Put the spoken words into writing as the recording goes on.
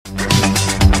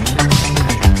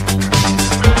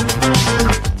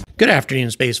Good afternoon,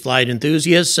 spaceflight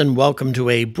enthusiasts, and welcome to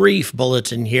a brief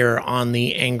bulletin here on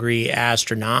the Angry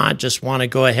Astronaut. Just want to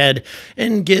go ahead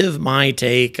and give my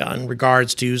take on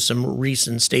regards to some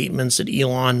recent statements that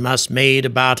Elon Musk made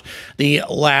about the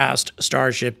last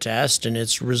Starship test and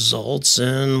its results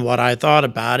and what I thought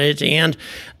about it. And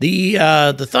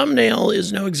the thumbnail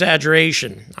is no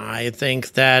exaggeration. I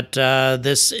think that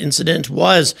this incident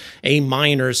was a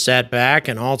minor setback,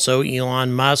 and also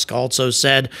Elon Musk also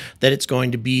said that it's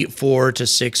going to be 4 to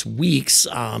 6 weeks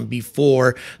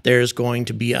before there's going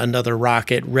to be another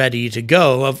rocket ready to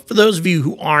go. For those of you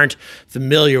who aren't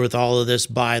familiar with all of this,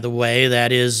 by the way,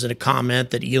 that is a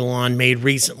comment that Elon made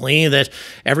recently, that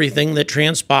everything that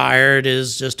transpired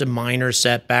is just a minor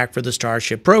setback for the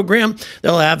Starship program.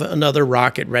 They'll have another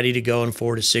rocket ready to go in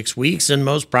 4 to 6 weeks, and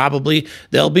most probably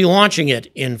they'll be launching it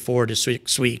in 4 to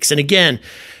 6 weeks. And again,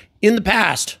 in the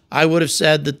past, I would have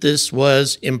said that this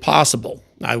was impossible.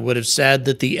 I would have said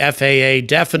that the FAA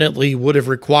definitely would have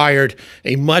required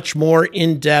a much more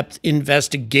in-depth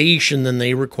investigation than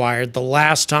they required the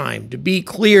last time. To be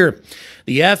clear,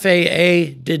 the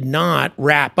FAA did not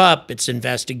wrap up its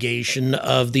investigation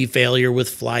of the failure with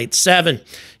Flight 7.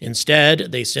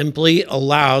 Instead, they simply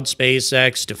allowed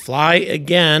SpaceX to fly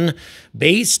again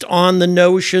based on the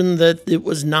notion that it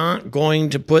was not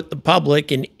going to put the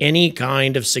public in any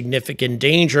kind of significant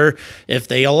danger if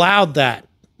they allowed that.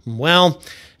 Well,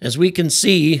 as we can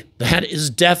see, that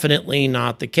is definitely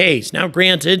not the case. Now,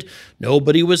 granted,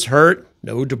 nobody was hurt,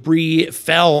 no debris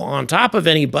fell on top of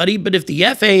anybody, but if the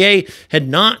FAA had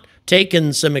not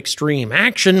taken some extreme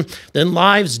action, then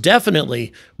lives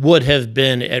definitely would have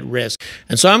been at risk.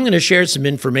 And so I'm going to share some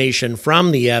information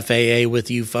from the FAA with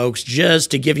you folks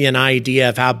just to give you an idea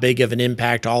of how big of an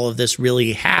impact all of this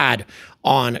really had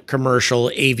on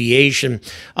commercial aviation.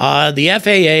 The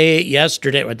FAA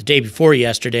yesterday, or the day before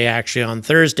yesterday, actually on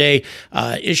Thursday,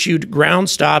 issued ground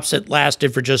stops that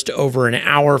lasted for just over an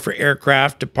hour for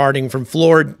aircraft departing from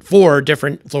four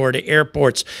different Florida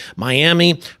airports: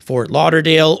 Miami, Fort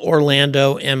Lauderdale,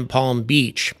 Orlando, and Palm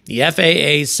Beach. The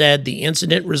FAA said the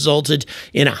incident resulted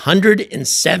in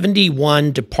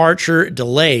 171 departure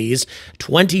delays.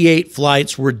 28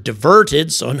 flights were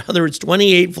diverted. So in other words,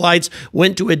 28 flights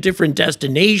went to a different destination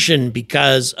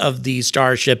because of the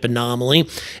Starship anomaly,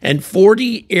 and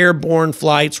 40 airborne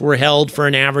flights were held for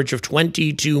an average of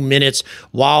 22 minutes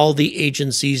while the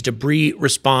agency's debris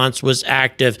response was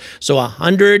active. So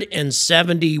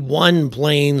 171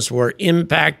 planes were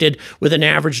impacted with an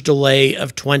average delay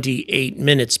of 28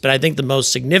 minutes. But I think the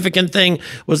most significant thing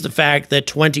was the fact that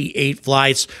 28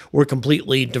 flights were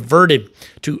completely diverted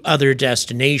to other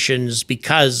destinations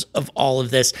because of all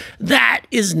of this. That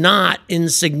is not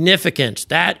insignificant.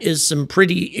 That is some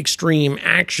pretty extreme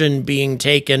action being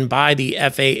taken by the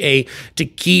FAA to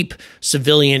keep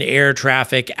civilian air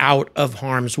traffic out of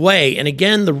harm's way. And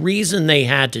again, the reason they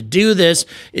had to do this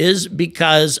is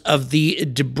because of the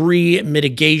debris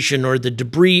mitigation or the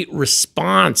debris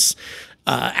response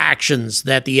actions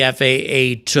that the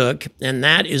FAA took, and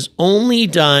that is only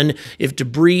done if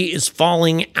debris is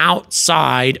falling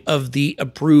outside of the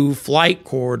approved flight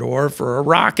corridor for a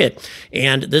rocket.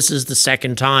 And this is the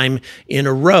second time in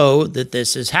a row that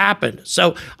this has happened.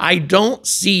 So I don't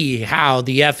see how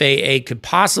the FAA could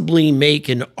possibly make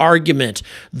an argument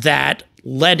that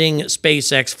letting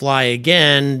SpaceX fly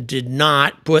again did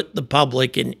not put the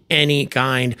public in any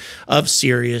kind of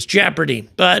serious jeopardy.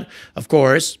 But, of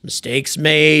course, mistakes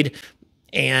made,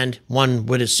 and one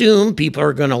would assume people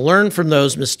are going to learn from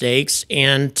those mistakes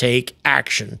and take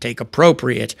action, take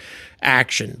appropriate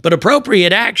action. But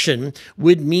appropriate action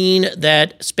would mean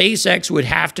that SpaceX would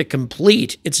have to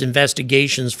complete its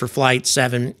investigations for Flight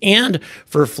 7 and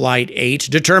for Flight 8 to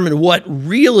determine what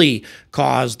really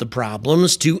caused the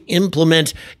problems, to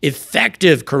implement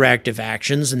effective corrective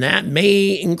actions, and that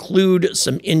may include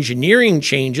some engineering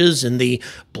changes in the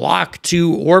Block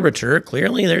 2 orbiter.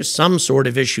 Clearly, there's some sort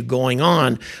of issue going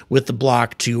on with the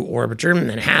Block 2 orbiter, and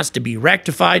it has to be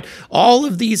rectified. All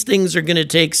of these things are going to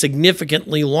take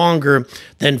significantly longer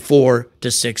than 4 to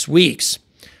 6 weeks.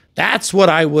 That's what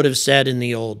I would have said in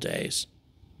the old days.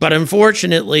 But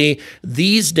unfortunately,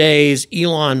 these days,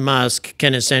 Elon Musk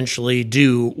can essentially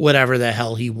do whatever the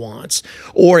hell he wants,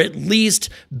 or at least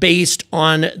based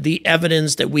on the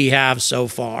evidence that we have so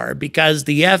far, because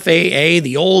the FAA,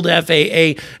 the old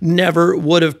FAA, never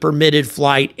would have permitted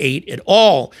Flight 8 at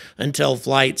all until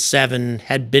Flight 7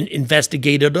 had been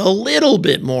investigated a little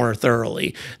bit more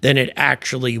thoroughly than it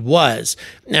actually was.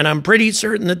 And I'm pretty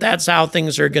certain that that's how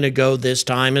things are going to go this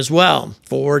time as well.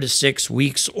 4 to 6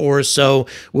 weeks or so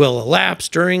will elapse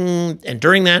during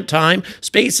that time.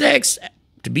 SpaceX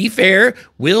to be fair,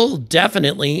 we'll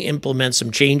definitely implement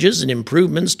some changes and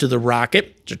improvements to the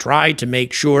rocket to try to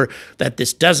make sure that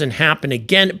this doesn't happen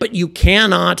again. But you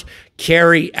cannot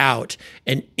carry out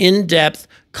an in-depth,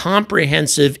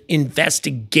 comprehensive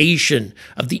investigation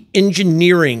of the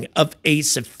engineering of a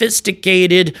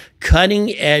sophisticated,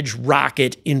 cutting-edge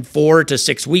rocket in 4 to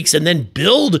 6 weeks and then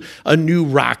build a new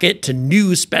rocket to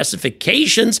new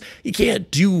specifications. You can't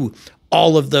do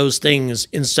all of those things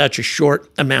in such a short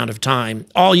amount of time.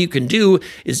 All you can do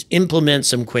is implement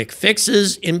some quick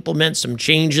fixes, implement some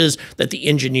changes that the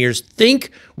engineers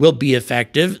think will be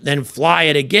effective, then fly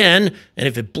it again. And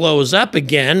if it blows up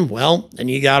again, well, then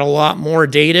you got a lot more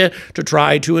data to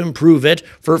try to improve it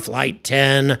for flight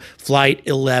 10, flight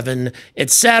 11,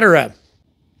 etc.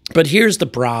 But here's the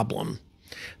problem.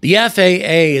 The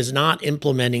FAA is not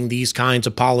implementing these kinds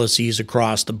of policies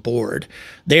across the board.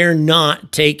 They're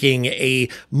not taking a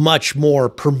much more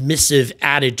permissive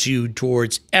attitude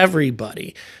towards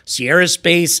everybody. Sierra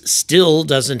Space still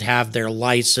doesn't have their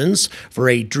license for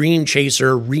a Dream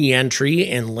Chaser re-entry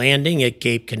and landing at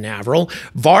Cape Canaveral.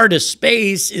 Varda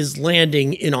Space is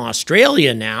landing in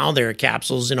Australia now. There are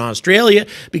capsules in Australia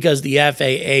because the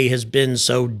FAA has been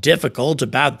so difficult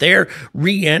about their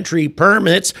re-entry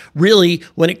permits. Really,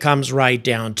 when it comes right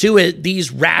down to it, these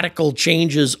radical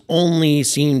changes only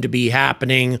seem to be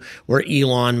happening where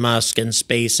Elon Musk and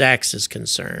SpaceX is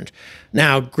concerned.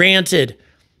 Now, granted,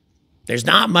 there's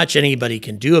not much anybody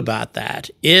can do about that.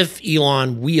 If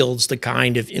Elon wields the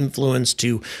kind of influence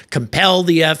to compel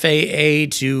the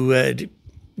FAA to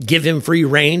give him free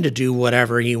rein to do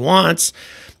whatever he wants,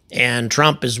 and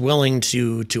Trump is willing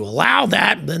to allow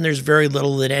that, then there's very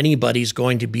little that anybody's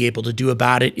going to be able to do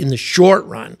about it in the short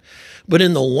run. But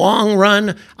in the long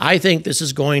run, I think this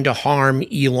is going to harm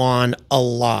Elon a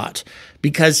lot,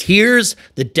 because here's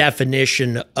the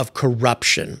definition of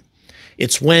corruption.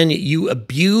 It's when you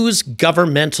abuse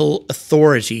governmental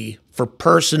authority for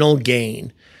personal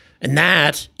gain. And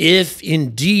that, if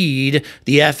indeed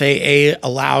the FAA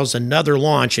allows another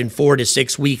launch in 4 to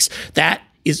 6 weeks, that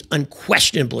is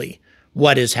unquestionably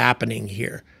what is happening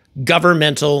here.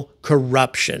 Governmental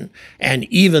corruption. And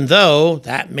even though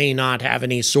that may not have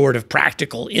any sort of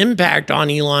practical impact on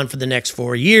Elon for the next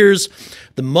 4 years,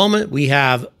 the moment we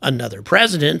have another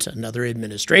president, another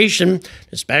administration,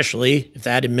 especially if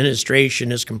that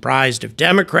administration is comprised of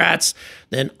Democrats,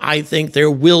 then I think there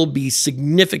will be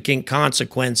significant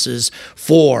consequences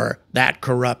for that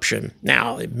corruption.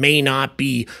 Now, it may not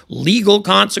be legal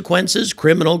consequences,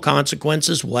 criminal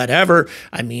consequences, whatever.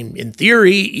 I mean, in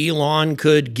theory, Elon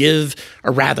could give,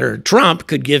 or rather, Trump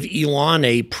could give Elon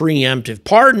a preemptive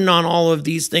pardon on all of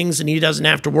these things, and he doesn't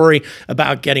have to worry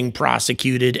about getting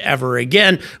prosecuted ever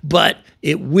again. But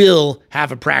it will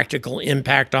have a practical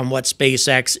impact on what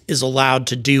SpaceX is allowed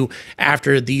to do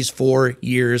after these 4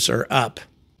 years are up.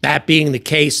 That being the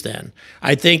case, then,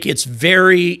 I think it's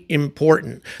very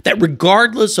important that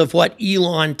regardless of what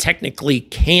Elon technically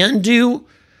can do,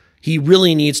 he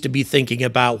really needs to be thinking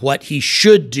about what he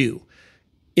should do.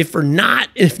 If not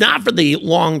for the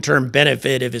long-term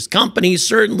benefit of his company,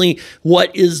 certainly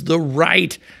what is the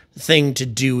right thing to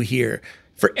do here.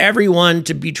 For everyone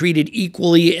to be treated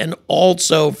equally, and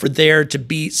also for there to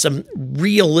be some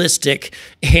realistic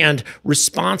and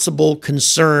responsible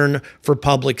concern for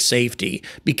public safety.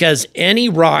 Because any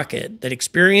rocket that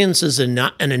experiences an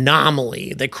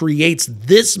anomaly that creates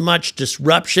this much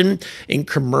disruption in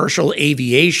commercial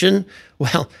aviation,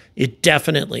 well, it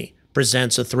definitely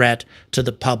presents a threat to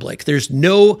the public. There's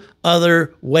no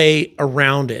other way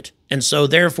around it. And so,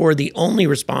 therefore, the only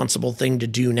responsible thing to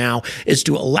do now is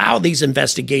to allow these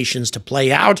investigations to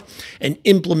play out and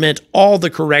implement all the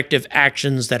corrective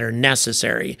actions that are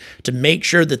necessary to make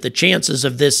sure that the chances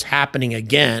of this happening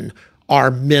again are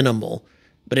minimal.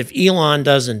 But if Elon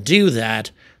doesn't do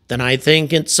that, then I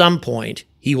think at some point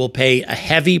he will pay a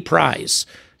heavy price,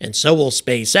 and so will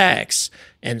SpaceX,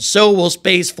 and so will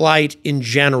spaceflight in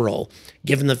general,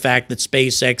 given the fact that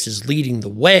SpaceX is leading the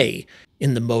way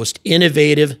in the most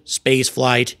innovative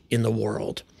spaceflight in the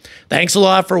world. Thanks a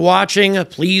lot for watching.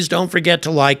 Please don't forget to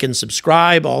like and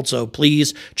subscribe. Also,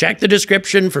 please check the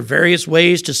description for various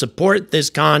ways to support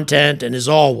this content. And as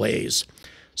always,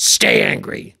 stay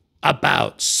angry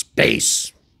about space.